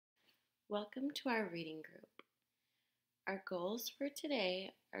Welcome to our reading group. Our goals for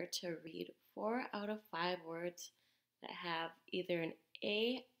today are to read 4 out of 5 words that have either an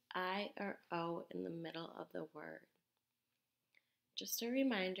A, I, or O in the middle of the word. Just a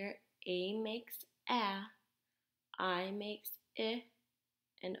reminder, A makes A, I makes I,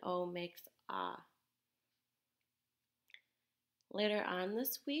 and O makes ah. Later on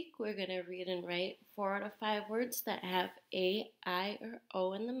this week, we're going to read and write 4 out of 5 words that have A, I, or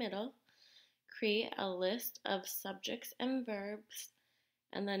O in the middle. Create a list of subjects and verbs,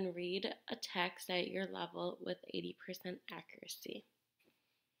 and then read a text at your level with 80% accuracy.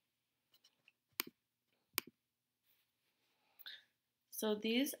 So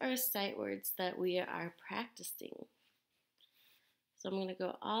these are sight words that we are practicing. So I'm going to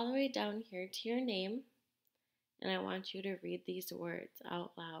go all the way down here to your name, and I want you to read these words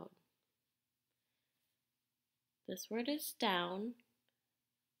out loud. This word is down.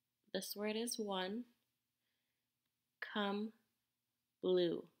 This word is one. Come,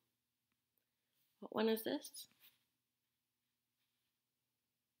 blue. What one is this?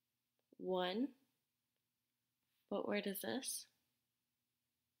 One. What word is this?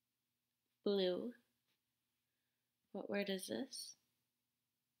 Blue. What word is this?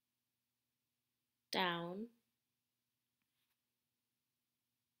 Down.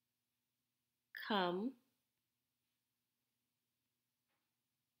 Come.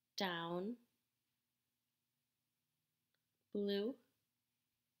 Down. Blue.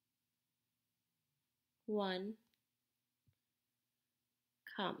 One.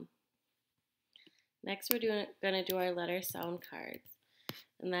 Come. Next, we're going to do our letter sound cards,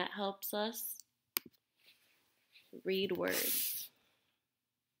 and that helps us read words.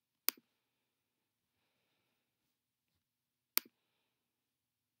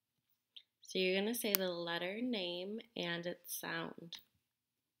 So you're going to say the letter name and its sound.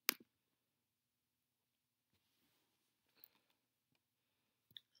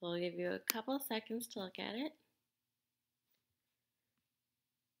 So I'll give you a couple seconds to look at it.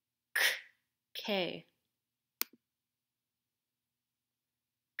 K.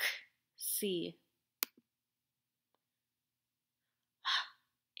 C.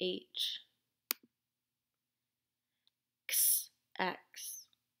 H. X.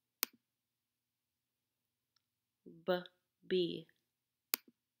 B.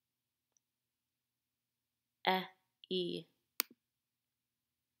 E.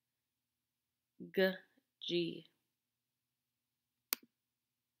 G.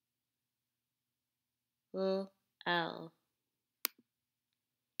 L.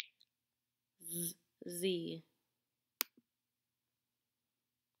 Z.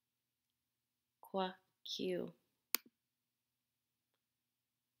 Q.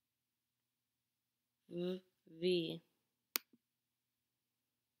 V.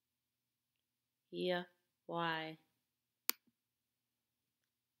 Y.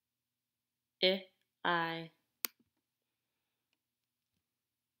 I.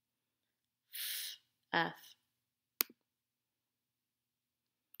 F.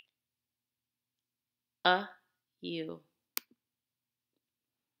 U.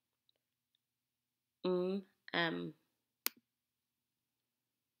 M.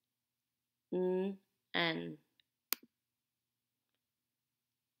 N.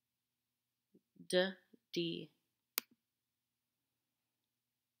 D.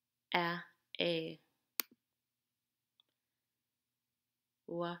 A.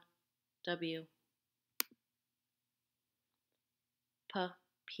 W.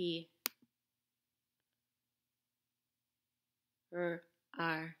 P.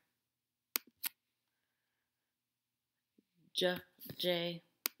 R. J.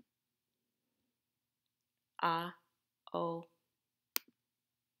 O.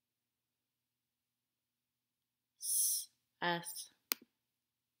 S.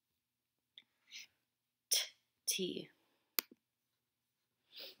 T.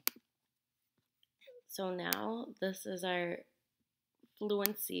 So now this is our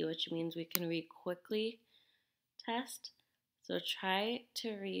fluency, which means we can read quickly test. So try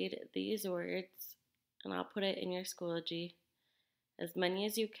to read these words, and I'll put it in your Schoology, as many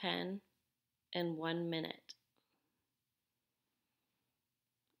as you can in 1 minute.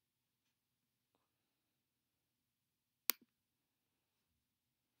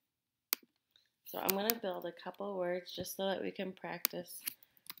 So I'm going to build a couple words just so that we can practice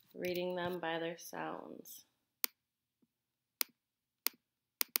reading them by their sounds.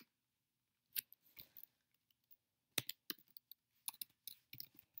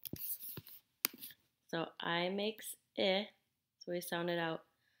 So I makes I, so we sound it out.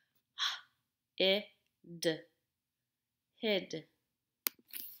 Hid.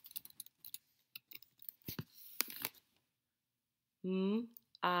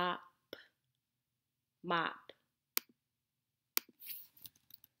 Mop, mop.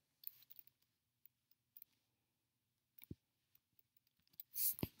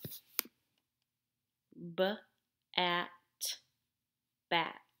 Bat,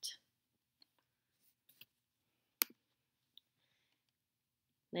 bat.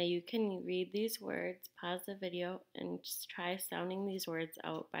 Now you can read these words, pause the video, and just try sounding these words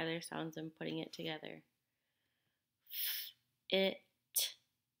out by their sounds and putting it together. It,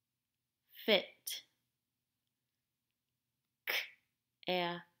 fit.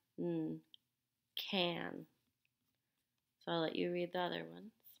 Can. So I'll let you read the other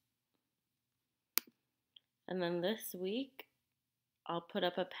ones. And then this week, I'll put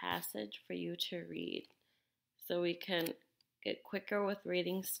up a passage for you to read so we can get quicker with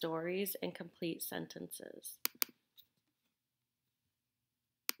reading stories and complete sentences.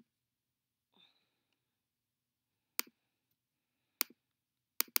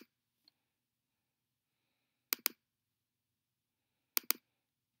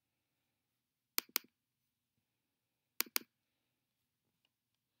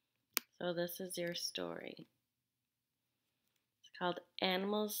 So this is your story. It's called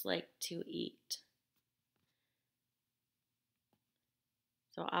Animals Like to Eat.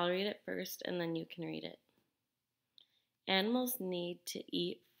 So I'll read it first and then you can read it. Animals need to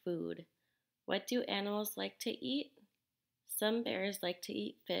eat food. What do animals like to eat? Some bears like to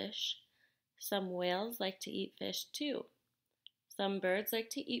eat fish. Some whales like to eat fish too. Some birds like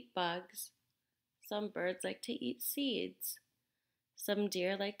to eat bugs. Some birds like to eat seeds. Some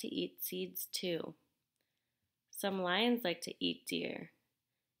deer like to eat seeds too. Some lions like to eat deer.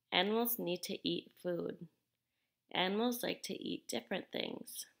 Animals need to eat food. Animals like to eat different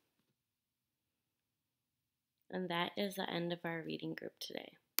things. And that is the end of our reading group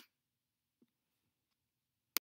today.